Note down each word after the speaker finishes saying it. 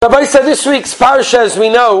Rabbi said this week's parasha, as we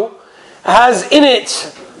know, has in it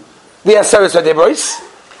the Aseret HaDibros,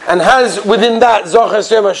 and has within that Zochar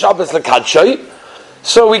Yom Shabbos L'Kadshay.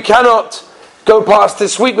 So we cannot go past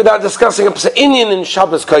this week without discussing a Inyan in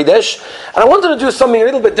Shabbos Kodesh. And I wanted to do something a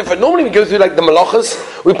little bit different. Normally we go through like the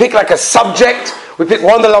Malachas, we pick like a subject, we pick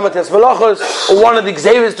one of the Lamates Malachas, or one of the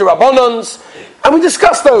Xaviers to Rabbanons, and we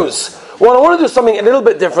discuss those. Well, I want to do something a little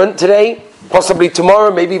bit different today, possibly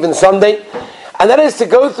tomorrow, maybe even Sunday. And that is to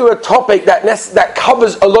go through a topic that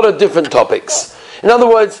covers a lot of different topics. In other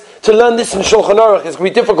words, to learn this in Shulchan Aruch is going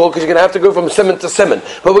to be difficult because you're going to have to go from simon to simon.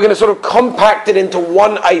 But we're going to sort of compact it into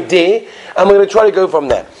one idea, and we're going to try to go from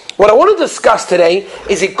there. What I want to discuss today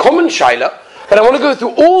is a common shaila, and I want to go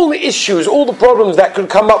through all the issues, all the problems that could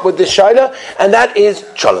come up with this shaila, and that is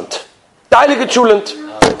cholent.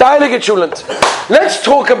 Let's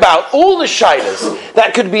talk about all the shailas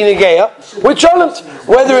that could be negeya with cholent,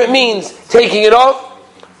 whether it means taking it off,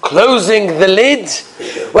 closing the lid,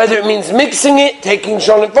 whether it means mixing it, taking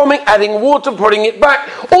cholent from it, adding water, putting it back,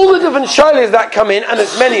 all the different shailas that come in, and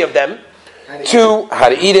there's many of them, to how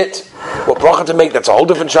to eat it, what bracha to make, that's a whole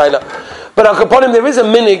different shaila. But al kaponim, there is a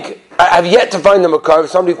minig, I have yet to find the makar.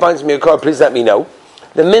 If somebody finds me a makar, please let me know.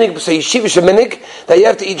 The minig, so yeshivish minig, that you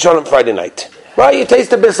have to eat cholent Friday night. Right, you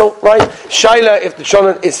taste the bissel, right? Shaila, if the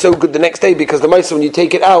cholent is so good the next day, because the mice, when you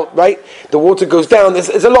take it out, right, the water goes down. It's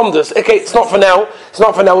a lomdus. Okay, it's not for now.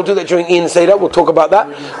 We'll do that during Ian Seder. We'll talk about that.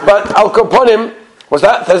 But al kaponim, what's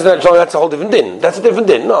that? Thursday night cholent, that's a whole different din. That's a different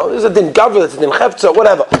din. No, there's a din gavra, there's a din chefza,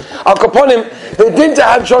 whatever. Al kaponim, the din to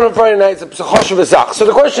have cholent Friday night is a p'sachoshev azach. So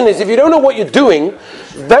the question is, if you don't know what you're doing,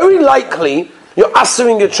 very likely you're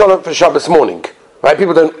assering your cholent for Shabbos morning. Right,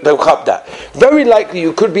 people don't chap that. Very likely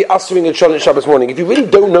you could be asering a cholent Shabbos morning. If you really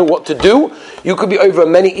don't know what to do, you could be over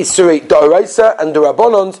many isurei da'oraisa and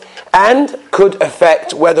d'rabbanons, and could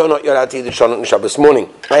affect whether or not you're allowed to eat the cholent on Shabbos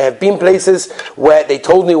morning. I have been places where they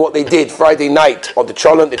told me what they did Friday night on the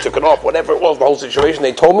cholent, they took it off, whatever it was, the whole situation.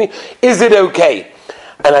 They told me, is it okay?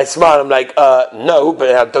 And I smiled, I'm like, no,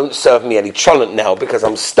 but don't serve me any cholent now because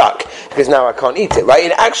I'm stuck, because now I can't eat it, right?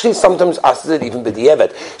 It actually sometimes asks it even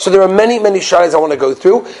b'di'evet. So there are many, many shaylas I want to go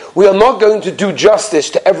through. We are not going to do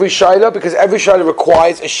justice to every shayla, because every shayla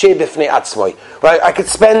requires a sheh b'fnei atzmai, right? I could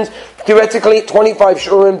spend, theoretically, 25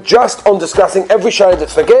 shurim just on discussing every shayla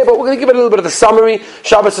that's nageh, but we're going to give it a little bit of a summary.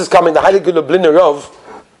 Shabbos is coming, the Heilige Lubliner Rav,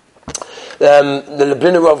 the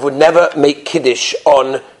Lubliner Rav would never make Kiddush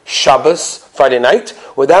on Shabbos, Friday night,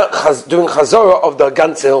 without doing Chazorah of the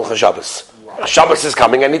ganze Hilchah Shabbos. Wow. Shabbos is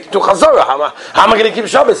coming, I need to do Chazorah. How am I going to keep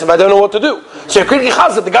Shabbos if I don't know what to do? So you quickly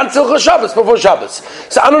Chazor the ganze Hilchah Shabbos before Shabbos.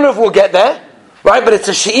 So I don't know if we'll get there, right? But it's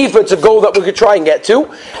a she'ifa, it's a goal that we could try and get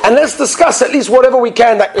to. And let's discuss at least whatever we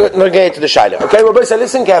can that we're get to the Shaila. Okay, Rabbi said,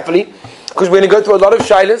 listen carefully, because we're going to go through a lot of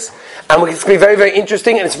Shailas, and it's going to be very, very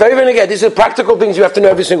interesting, and it's very, very good. These are practical things you have to know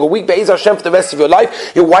every single week. Be'ez Hashem for the rest of your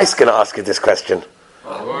life. Your wife's going to ask you this question.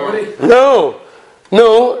 No,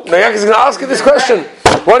 Nayak is going to ask you this question.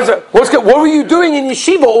 What were you doing in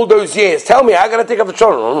yeshiva all those years? Tell me, I got to take up the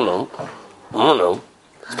children. I don't know.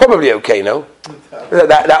 It's probably okay, no?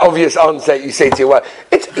 That obvious answer you say to your wife.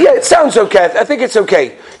 It sounds okay. I think it's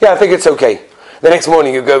okay. Yeah, I think it's okay. The next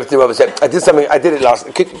morning you go over to the Rav and say, I did it last.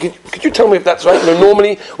 Could you tell me if that's right?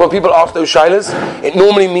 Normally when people ask those shailas, it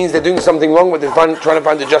normally means they're doing something wrong, but they're trying to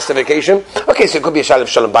find a justification. Okay, so it could be a shaila of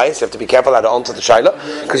shalom bayis. You have to be careful how to answer the shaila,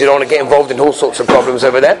 because you don't want to get involved in all sorts of problems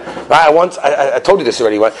over there. Right? I told you this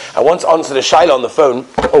already. Right? I once answered a shaila on the phone.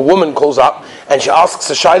 A woman calls up and she asks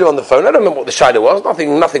a shaila on the phone. I don't remember what the shaila was.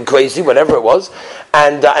 Nothing crazy, whatever it was.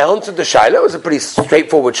 And I answered the shaila. It was a pretty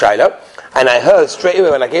straightforward shaila. And I heard straight away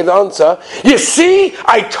when I gave the answer, you see,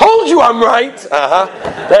 I told you I'm right.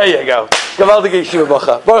 There you go.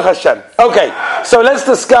 Baruch Hashem. Okay, so let's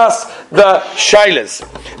discuss the shailas.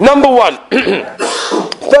 Number one,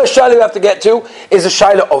 first shaila we have to get to is a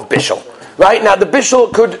shaila of bishul. Right? Now the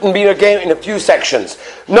bishul could be again in a few sections.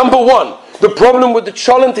 Number one, the problem with the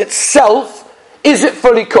cholent itself, is it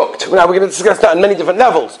fully cooked? Now we're going to discuss that on many different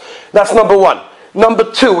levels. That's number one. Number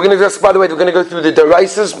two, we're going to go through the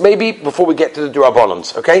deraisas maybe before we get to the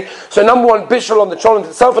durabonans. Okay, so number one, bishul on the cholent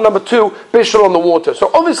itself, and number two, bishul on the water.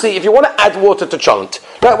 So obviously, if you want to add water to cholent,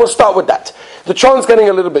 right, we'll start with that. The cholent's getting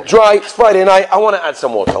a little bit dry. It's Friday night. I want to add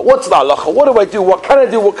some water. What's the halacha? What do I do? What can I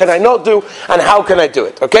do? What can I not do? And how can I do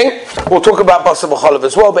it? Okay, we'll talk about basar v'chalav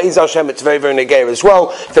as well. But Be'ez Hashem, it's very, very negay as well.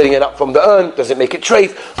 Filling it up from the urn, does it make it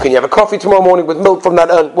treif? Can you have a coffee tomorrow morning with milk from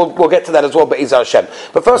that urn? We'll get to that as well. Be'ez Hashem.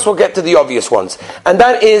 But first, we'll get to the obvious ones. And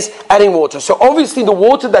that is adding water. So obviously the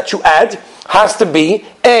water that you add has to be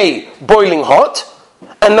A, boiling hot,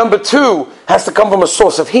 and number two, has to come from a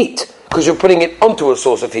source of heat. because you're putting it onto a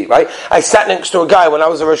source of heat, right? I sat next to a guy when I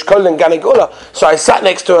was a Rosh Kol in Ganigula, so I sat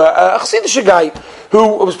next to a Chassidish guy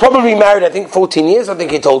who was probably married, I think, 14 years, I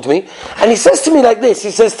think he told me, and he says to me like this,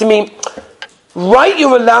 he says to me, right,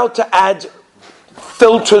 you're allowed to add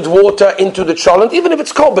filtered water into the cholent, even if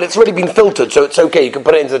it's cold, but it's already been filtered, so it's okay, you can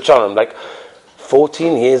put it into the cholent. I'm like,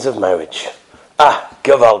 14 years of marriage.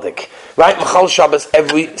 Gewaldig. Right? Machal Shabbos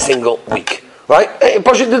every single week. Right?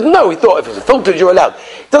 Pasha didn't know. He thought if it's filtered, you're allowed.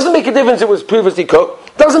 Doesn't make a difference if it was previously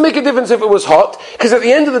cooked. Doesn't make a difference if it was hot. Because at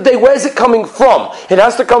the end of the day, where's it coming from? It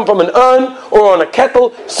has to come from an urn or on a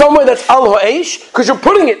kettle, somewhere that's al ha'esh, because you're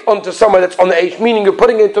putting it onto somewhere that's on the esh, meaning you're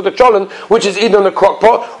putting it into the cholent, which is either in a crock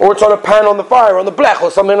pot or it's on a pan on the fire, on the blech, or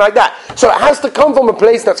something like that. So it has to come from a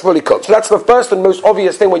place that's fully cooked. So that's the first and most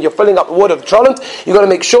obvious thing when you're filling up the water of the cholent. You've got to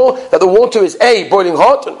make sure that the water is A, boiling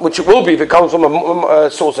hot, which it will be if it comes from a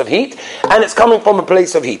source of heat, and it's coming from a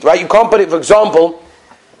place of heat, right? You can't put it, for example,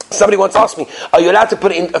 somebody once asked me, are you allowed to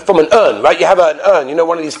put it in from an urn, right? You have an urn,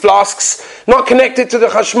 one of these flasks, not connected to the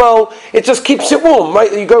chashmal, it just keeps it warm,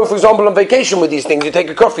 right? You go, for example, on vacation with these things, you take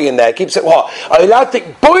a coffee in there, it keeps it hot. Are you allowed to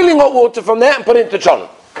take boiling hot water from there and put it into cholent?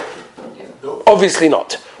 No. Obviously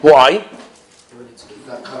not. Why?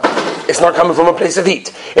 It's not coming from a place of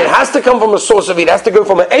heat. It has to come from a source of heat. It has to go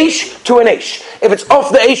from an eish to an eish. If it's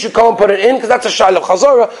off the eish, you can't put it in, because that's a shayla of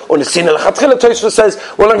chazara, or nesin al-chatchila. Tosfos says,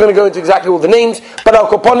 we're not going to go into exactly all the names, but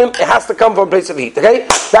al-koponim, it has to come from a place of heat. Okay?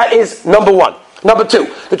 That is number one. Number two,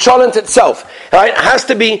 the cholent itself, right, has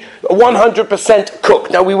to be 100% cooked.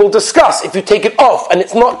 Now we will discuss if you take it off and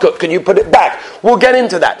it's not cooked, can you put it back? We'll get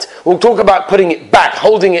into that. We'll talk about putting it back,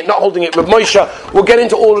 holding it, not holding it with Moshe. We'll get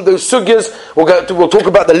into all of those sugyas. We'll talk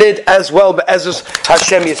about the lid as well, but as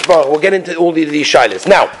Hashem Yisbarach. We'll get into all of these shilas.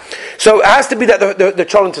 Now, so it has to be that the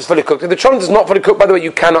cholent is fully cooked. If the cholent is not fully cooked, by the way,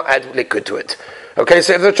 you cannot add liquid to it. Okay,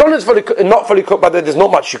 so if the cholent is not fully cooked, by the way, there's not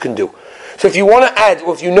much you can do. So if you want to add,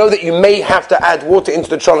 or if you know that you may have to add water into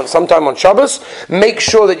the cholent sometime on Shabbos, make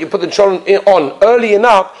sure that you put the cholent on early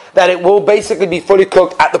enough that it will basically be fully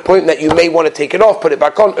cooked at the point that you may want to take it off, put it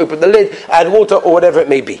back on, open the lid, add water, or whatever it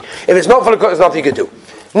may be. If it's not fully cooked, there's nothing you can do.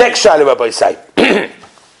 Next shayla, Rabbi say.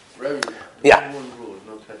 Yeah.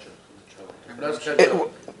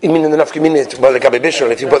 You mean in the nafkamina? Well, the gabi bishul.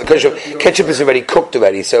 If you put the ketchup is already cooked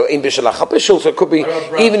already, so in bishul bishul. So it could be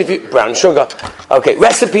even if you brown sugar. Okay,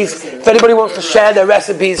 recipes. If anybody wants to share their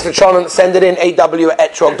recipes for cholent, send it in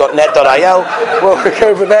aw@etrog.net.il. We'll go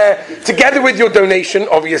over there together with your donation.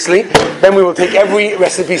 Obviously, then we will take every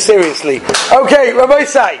recipe seriously. Okay, Rabbi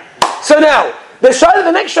Say. So now the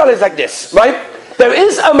next shayla is like this, right? There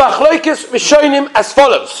is a machlokes rishonim as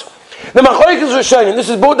follows. The machlokes rishonim. This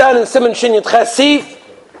is brought down in Siman Shin Yud Chesif.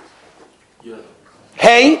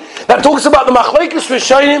 Hey, that talks about the machlokes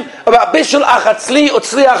rishonim about bishul achatzli or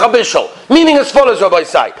tzli achabishul. Meaning as follows, Rabbi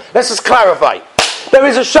Say. Let's just clarify. There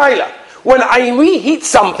is a shayla. When I reheat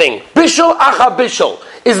something, bishul achabishul,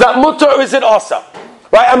 is that mutter or is it asa?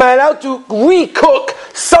 Right? Am I allowed to recook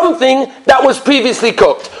something that was previously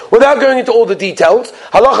cooked? Without going into all the details,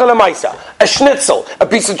 halacha lemaisa, a schnitzel, a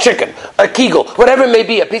piece of chicken, a kegel, whatever it may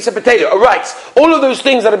be, a piece of potato, a rice, all of those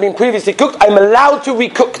things that have been previously cooked, I'm allowed to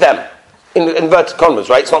recook them. In inverted commas,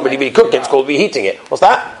 right? It's not really recooking, it's called reheating it. What's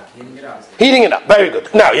that? Heating it up. Very good.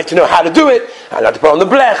 Now, you have to know how to do it, how to put on the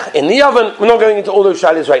blech, in the oven. We're not going into all those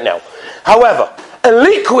shaylas right now. However, a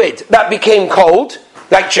liquid that became cold,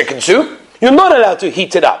 like chicken soup, you're not allowed to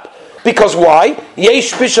heat it up. Because why?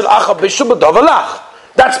 Yesh bishul acha bishul b'davalach.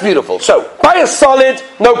 That's beautiful. So, by a solid,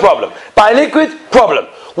 no problem. By a liquid, problem.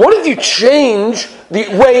 What if you change the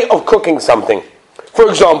way of cooking something? For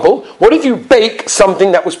example, what if you bake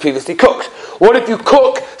something that was previously cooked? What if you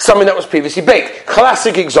cook something that was previously baked?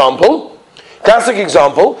 Classic example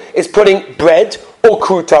is putting bread or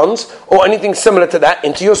croutons or anything similar to that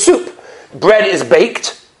into your soup. Bread is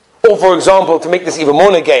baked, or for example, to make this even more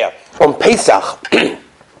negeya, on Pesach,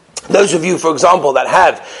 those of you, for example, that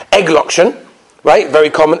have egg lokshen, right? Very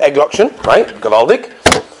common egg lokshen, right? Gavaldik.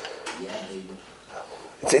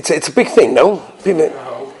 It's a big thing, no?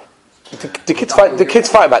 The kids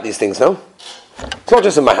fight about these things, no? It's not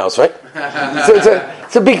just in my house, right?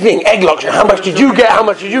 It's a big thing. Egg lokshen. How much did you get? How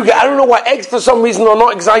much did you get? I don't know why eggs, for some reason, are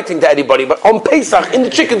not exciting to anybody. But on Pesach, in the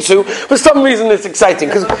chicken soup, for some reason, it's exciting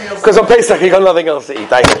because on Pesach you got nothing else to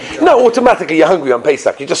eat. No, automatically you're hungry on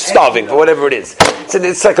Pesach. You're just starving for whatever it is.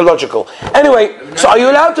 It's psychological. Anyway, so are you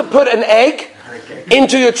allowed to put an egg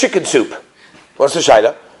into your chicken soup? What's the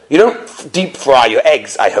shayla? You don't deep fry your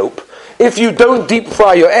eggs, I hope. If you don't deep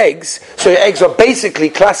fry your eggs, so your eggs are basically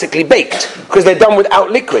classically baked, because they're done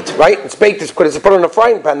without liquid, right? It's baked, it's put on a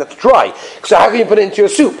frying pan that's dry. So how can you put it into your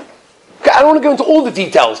soup? Okay, I don't want to go into all the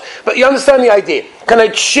details, but you understand the idea. Can I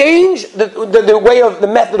change the way of the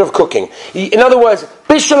method of cooking? In other words,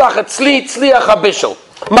 bishul achatzli, tzliach habishul.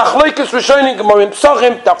 Machlokes rishonim gemorim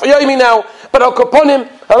psachim daf yomi now, but al kaponim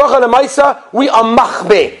halacha lemaisa we are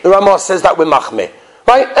machme. The Ramah says that we're machme.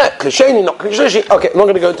 Right? Klisheni, not klisheni. Okay, I'm not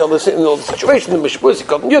going to go into all the situation, the mishpus, the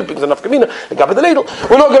cotton yud, because enough kamina, the gap of the ladle.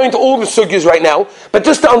 We're not going to all the sugyas right now, but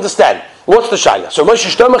just to understand, what's the shaila? So Moshe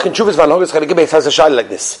Shtomach and Chuvas Van Hogas Chaligebes has a shaila like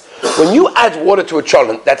this. When you add water to a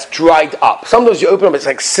cholent that's dried up, sometimes you open up, it's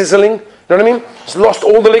like sizzling, you know what I mean? It's lost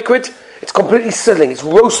all the liquid, it's completely sizzling, it's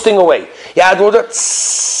roasting away. You add water,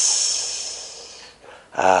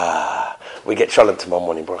 we get cholent tomorrow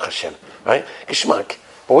morning, Baruch Hashem. Right? Geschmack.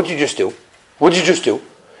 But what did you just do? What did you just do?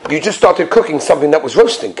 You just started cooking something that was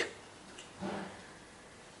roasting.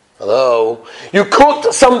 Hello? You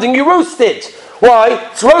cooked something you roasted. Why?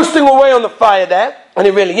 It's roasting away on the fire there, and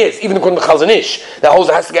it really is. Even according to Chazon Ish, that holds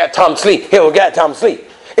it has to get a tam sleep. Here, we'll get a tam sleep.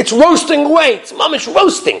 It's roasting away. It's mamish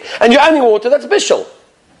roasting. And you're adding water, that's bishul.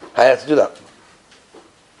 How do you have to do that?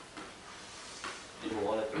 You don't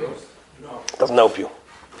want it to roast? No. Doesn't help you.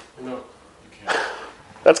 No. You can't.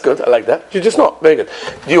 That's good, I like that. You're just not. Very good.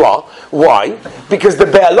 You are. Why? Because the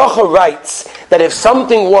Be'alacha writes that if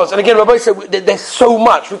something was, and again, Rabbi said, there's so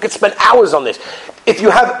much, we could spend hours on this. If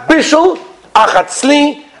you have bishul,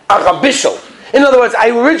 achatzli, achabishul. In other words, I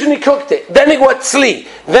originally cooked it, then it got tzli,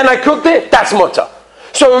 then I cooked it, that's mutter.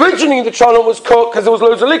 So originally the cholent was cooked because there was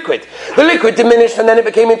loads of liquid. The liquid diminished and then it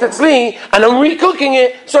became into tzli, and I'm recooking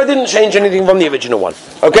it, so I didn't change anything from the original one.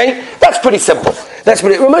 Okay? That's pretty simple. That's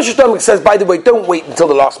what it. Moshe Shtomach says, by the way, don't wait until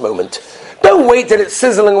the last moment. Don't wait till it's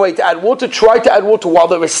sizzling away to add water. Try to add water while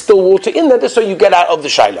there is still water in there, just so you get out of the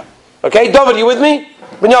shaila. Okay? David, you with me?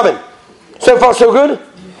 Binyamin? So far so good?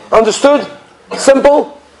 Understood?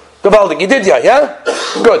 Simple? Gavaldik, you did yeah?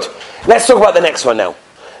 Good. Let's talk about the next one now.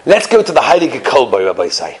 Let's go to the Heilige Kolboy, Rabbi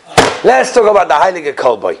Say. Let's talk about the Heilige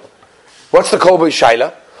Kolboy. What's the Kolboy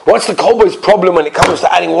shaila? What's the Kolboy's problem when it comes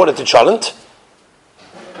to adding water to cholent?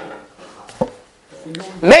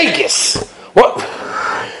 Megis.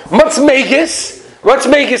 What's megis? What's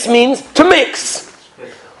megis means? To mix.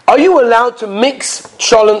 Are you allowed to mix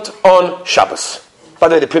cholent on Shabbos? By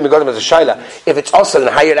the way, the Pri Megadim has a shaila. If it's also,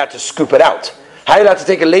 then how are you allowed to scoop it out? How are you allowed to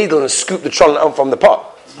take a ladle and scoop the cholent out from the pot?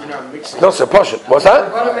 Not so posh. What's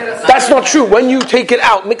that? That's not true. When you take it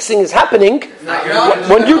out, mixing is happening.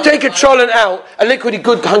 When you take a cholent out, a liquidy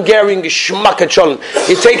good Hungarian geschmacka cholent,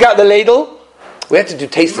 you take out the ladle. We had to do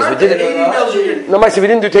tasters. We did it. No, Maisa, we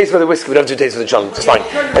didn't do taste for the whiskey. We don't do taste for the cholent. It's fine.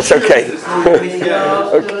 It's okay.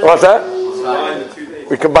 Okay. What's that?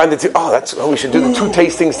 We combine the two. We should do the two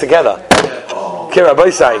tastings together. Kira,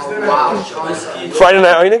 both sides. Friday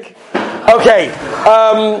night, Einik. Okay.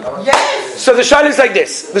 So the shaila is like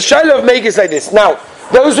this. The shaila of Meig is like this. Now,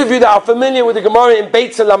 those of you that are familiar with the Gemara in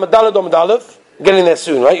Beitza Lamadala Domadalev, getting there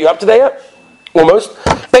soon, right? You up to there yet? Almost.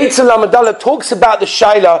 Beitza Lamadala talks about the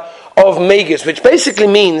shaila of Meigis, which basically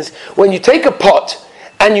means when you take a pot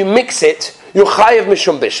and you mix it, you're chayev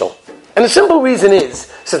mishum bishul. And the simple reason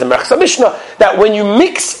is, says the Mechsa Mishnah, that when you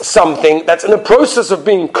mix something that's in the process of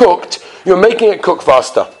being cooked, you're making it cook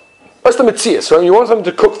faster. That's the Metzias. So when you want something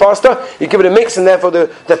to cook faster, you give it a mix, and therefore the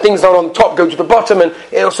things that are on top go to the bottom, and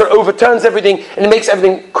it also overturns everything, and it makes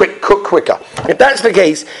everything cook quicker. If that's the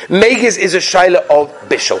case, Meigis is a shaila of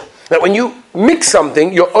bishul. That when you mix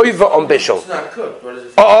something, you're over on bishul. It's not cooked. What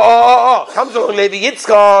is it? Comes along Levi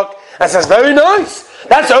Yitzchak and says, very nice.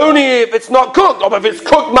 That's only if it's not cooked, or if it's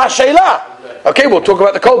cooked, mashayla. Okay, we'll talk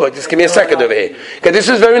about the kolba. Just give me a second over here. Okay, this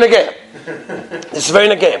is very negay. This is very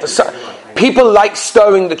negay. People like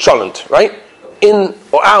stirring the cholent, right? In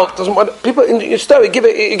or out, doesn't matter. People, you stir it, give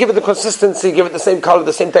it the consistency, give it the same color,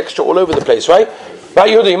 the same texture all over the place, right? Right,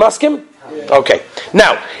 Yehuda, you must him? Okay.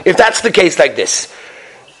 Now, if that's the case like this,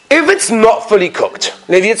 if it's not fully cooked,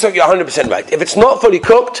 Levi Yitzchak, you're 100% right. If it's not fully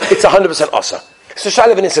cooked, it's 100% asa. It's a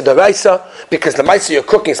shayla and it's a deraisa, because the maisa you're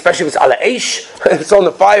cooking, especially if it's ala eish, it's on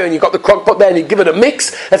the fire and you've got the crock pot there and you give it a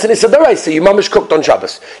mix, that's an issa deraisa. You mamish cooked on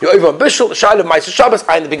Shabbos. You're over on Bishul, the shayla of maisa Shabbos,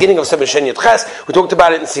 in the beginning of Seven Shen Yud Ches, we talked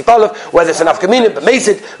about it in Sif Aleph, whether it's an afkamin,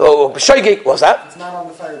 b'mezid, or b'shoigig. What's that? It's not on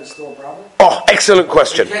the fire, it's still a problem? Oh, excellent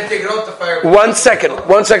question. You can't take it off the fire. One second.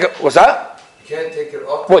 What's that? You can't take it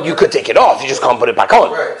off. Well, you could take it off, you just can't put it back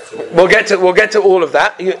on. Right. So We'll get to all of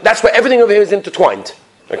that. That's where everything over here is intertwined.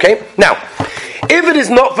 Okay? Now, if it is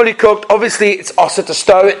not fully cooked, obviously it's asa to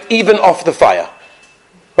stir it even off the fire.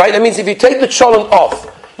 Right? That means if you take the cholent off,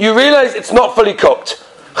 you realize it's not fully cooked.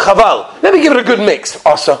 Chaval. Let me give it a good mix.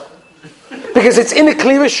 Asa. Because it's in a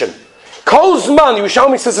clearishin. Kol Zman,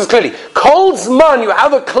 Yerushalmi says this clearly. Kol Zman, you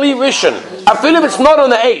have a Kli Rishon. I feel if it's not on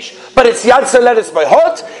the Eish, but it's Yadsa lettuce by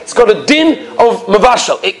hot, it's got a din of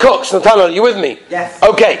Mavashal. It cooks. Nathaniel, are you with me? Yes.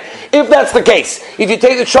 Okay. If that's the case, if you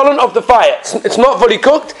take the cholent off the fire, it's not fully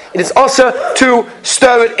cooked, it is also to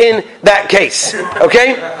stir it in that case.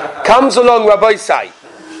 Okay? Comes along Rabbi Sai,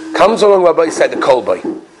 the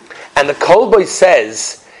Kolboy. And the Kolboy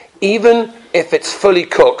says, even if it's fully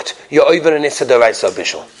cooked, you're over an Issa D'Oraisa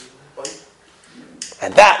Bishul.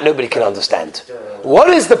 And that nobody can understand. What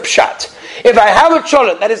is the pshat? If I have a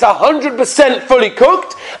cholent that is 100% fully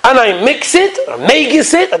cooked, and I mix it, or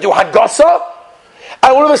megis it, I do hagasa,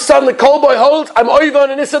 and all of a sudden the Kolboy holds, I'm over on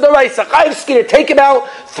an Issa D'Oraisa. I'm just going to take him out,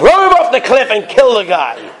 throw him off the cliff, and kill the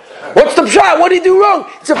guy. What's the pshat? What did he do wrong?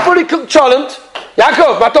 It's a fully cooked cholent.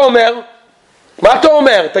 Yaakov, מה אתה אומר? מה אתה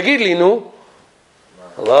אומר? תגיד לי, נו.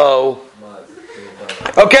 Hello?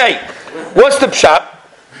 Okay, what's the pshat?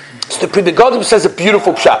 So the Pri Megadim says a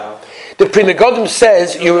beautiful pshat. The Pri Megadim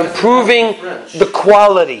says you're improving the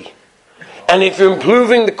quality. And if you're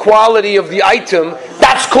improving the quality of the item,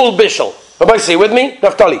 that's called bishul. Everybody say with me?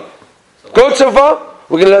 Naftali. Good so far?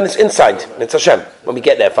 We're going to learn this inside. It's Hashem. When we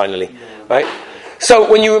get there finally. Right? So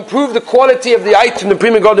when you improve the quality of the item, the Pri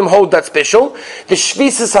Megadim hold that special. The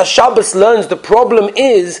Shvisas HaShabbos learns the problem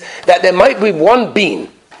is that there might be one bean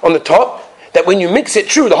on the top, that when you mix it,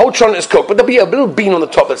 true, the whole cholent is cooked, but there'll be a little bean on the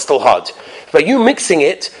top that's still hard. By you mixing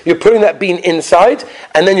it, you're putting that bean inside,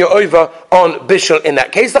 and then you're over on bishul in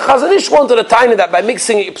that case. The Chazon Ish wanted a tiny that by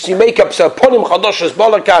mixing it, you make up, so ponim chadosh is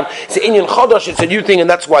balakan, it's an inyan chadosh, it's a new thing, and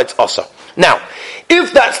that's why it's asa. Now,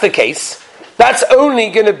 if that's the case, that's only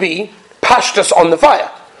going to be pashtus on the fire.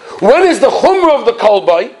 When is the chumrah of the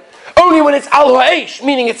kolboy? Only when it's al ha'esh,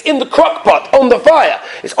 meaning it's in the crock pot, on the fire,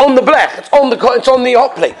 it's on the blech, it's on the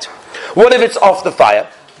hot plate. What if it's off the fire?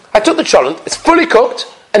 I took the cholent, it's fully cooked,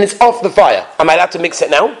 and it's off the fire. Am I allowed to mix it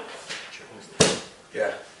now?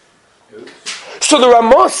 Yeah. So the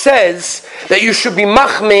Ramah says that you should be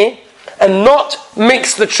machmeh and not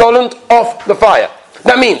mix the cholent off the fire.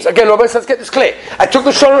 That means, again, Rabbi, let's get this clear. I took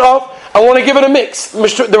the cholent off, I want to give it a mix.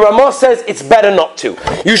 The Ramah says it's better not to.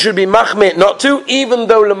 You should be machmeh not to, even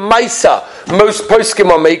though lemaisa, most poskim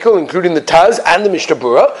are makel, including the Taz and the Mishnah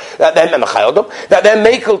Berurah, that they're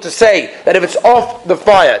makel to say that if it's off the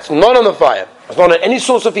fire, it's not on the fire, it's not on any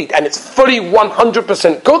source of heat, and it's fully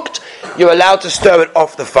 100% cooked, you're allowed to stir it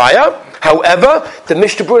off the fire. However, the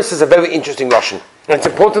Mishnah Berurah says a very interesting lashon. And it's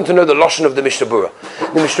important to know the lashon of the Mishnah Berurah.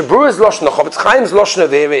 The Mishnah Berurah's lashon, the Chofetz Chaim's lashon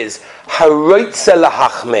over here is haroitze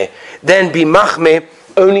lahachmeh. Then be machmeh,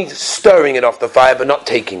 only stirring it off the fire, but not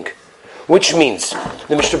taking. Which means,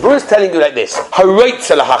 the Mishnah Berurah is telling you like this,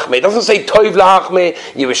 haroitze lahachmeh. It doesn't say toiv lahachmeh,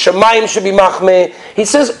 Yerushalayim should be machmeh. He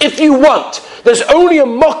says, if you want, there's only a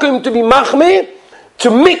mokum to be machmeh, to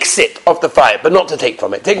mix it off the fire, but not to take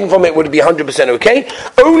from it. Taking from it would be 100% okay.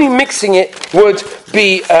 Only mixing it would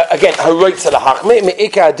be, again, haroitze lahachmeh,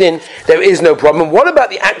 me'ikar adin, there is no problem. What about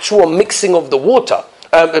the actual mixing of the water?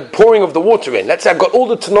 Pouring of the water in. Let's say I've got all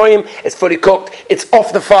the tanoim, it's fully cooked, it's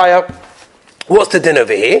off the fire. What's the din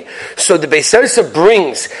over here? So the Beis Yosef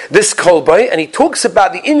brings this kolbay, and he talks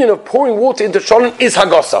about the inyan of pouring water into cholent is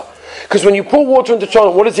hagasa. Because when you pour water into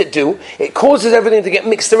cholent, what does it do? It causes everything to get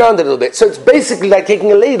mixed around a little bit. So it's basically like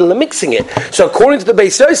taking a ladle and mixing it. So according to the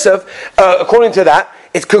Beis Yosef, according to that,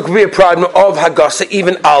 it could be a problem of hagasa,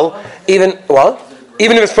 even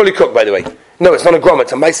if it's fully cooked, by the way. No, it's not a groma,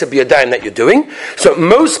 it's a maisa b'yadayim that you're doing. So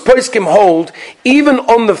most poskim hold, even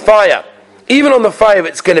on the fire,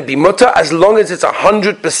 it's going to be mutter, as long as it's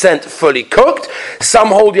 100% fully cooked. Some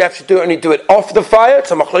hold you have to only do it off the fire.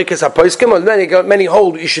 It's a machlokes haposkim. Many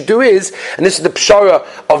hold what you should do is, and this is the pshara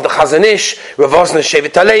of the Chazon Ish, Rav Osna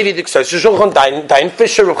Shevet Halevi, the Ksos Shulchan, Dain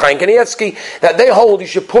Fisher, Rav Chaim Kanievsky, that they hold you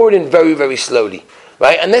should pour it in very, very slowly.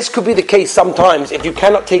 Right? And this could be the case sometimes if you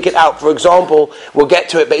cannot take it out. For example, we'll get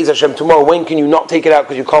to it, Be'ez Hashem, tomorrow. When can you not take it out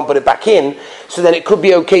because you can't put it back in? So then it could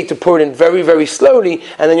be okay to pour it in very, very slowly,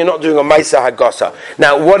 and then you're not doing a Maisa Hagasa.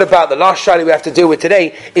 Now, what about the last shayla we have to deal with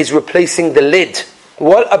today is replacing the lid.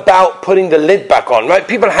 What about putting the lid back on? Right?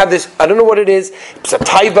 People have this, I don't know what it is, it's a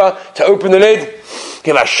taiva to open the lid,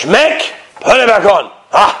 give a shmek, put it back on.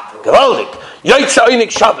 Gewaldig. Yaitza Einik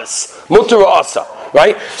Shabbos, Mutter Asa.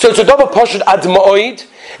 Right? So it's a double pashut ad ma'oid,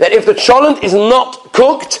 that if the cholent is not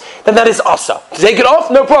cooked, then that is asa. To take it off,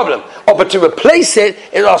 no problem. But to replace it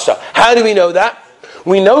is asa. How do we know that?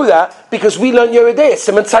 We know that because we learned Yeridei,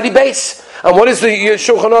 Simon Tzadi Beis. And what is the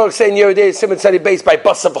Shulchan Aruch saying here today? Simon said it based by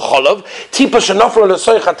Basa V'Cholov, Tipa Shenofel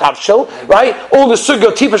L'Soicha Tavshel, right? All the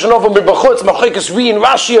Sugya, Tipa Shenofel B'Bachutz, Machoikas Ri and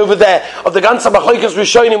Rashi over there, of the Gansa Machoikas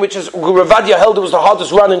Rishonim, which is Ravadia held it was the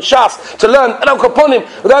hardest run in Shas to learn. And upon him,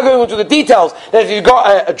 without going into the details, that if you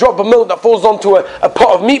got a drop of milk that falls onto a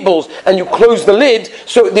pot of meatballs and you close the lid,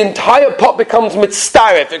 so the entire pot becomes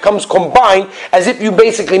mitztaref, it comes combined as if you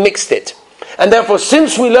basically mixed it. And therefore,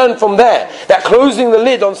 since we learn from there that closing the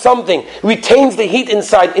lid on something retains the heat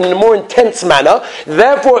inside in a more intense manner,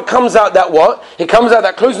 therefore it comes out that what? It comes out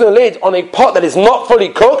that closing the lid on a pot that is not fully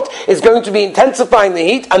cooked is going to be intensifying the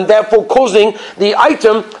heat and therefore causing the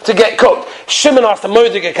item to get cooked. Shimon asked the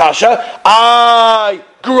Moedige Kasha,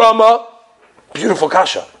 grama. Beautiful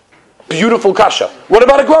kasha. Beautiful kasha. What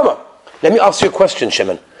about a grama? Let me ask you a question,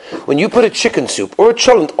 Shimon. When you put a chicken soup or a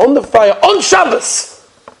cholent on the fire on Shabbos,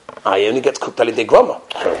 it only gets cooked alidei grama.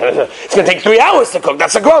 It's going to take 3 hours to cook.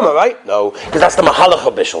 That's a grama, right? No, because that's the mahalach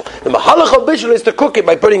habishul. The mahalach habishul is to cook it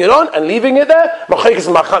by putting it on and leaving it there.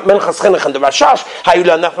 Menchas and the rashash. How you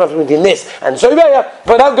learn that from this and so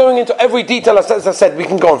without going into every detail, as I said, we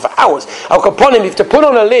can go on for hours. Al kaponim, if to put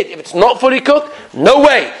on a lid, if it's not fully cooked, no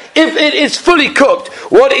way. If it is fully cooked,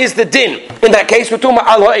 what is the din? In that case, we're talking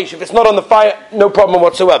about al ha'esh. If it's not on the fire, no problem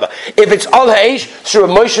whatsoever. If it's al ha'esh, so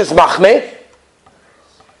Moshe's machmeh.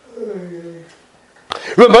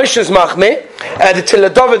 Ramosha's machmeh, the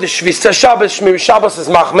Tiladova, the Shvista Shabbos, Shmir Shabbos is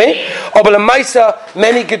machmeh. But Maisa,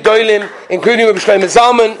 many gedolim, including Rabbi Shlomo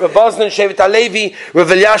Zalman, Rav Vosnan, Shevet HaLevi, Rav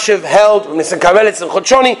Elyashiv held, Nisan Karelitz and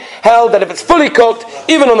Chodshoni held that if it's fully cooked,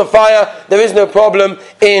 even on the fire, there is no problem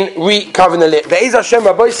in recovering the lid. Be'ez Hashem,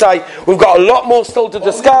 Rabbi Isai, we've got a lot more still to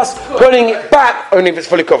discuss. Putting it back, only if it's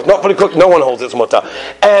fully cooked. Not fully cooked, no one holds its mutter.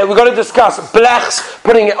 We've got to discuss blechs,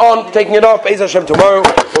 putting it on, taking it off. Be'ez Hashem, tomorrow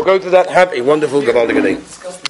we'll go to that. Have a wonderful Gavaldig day.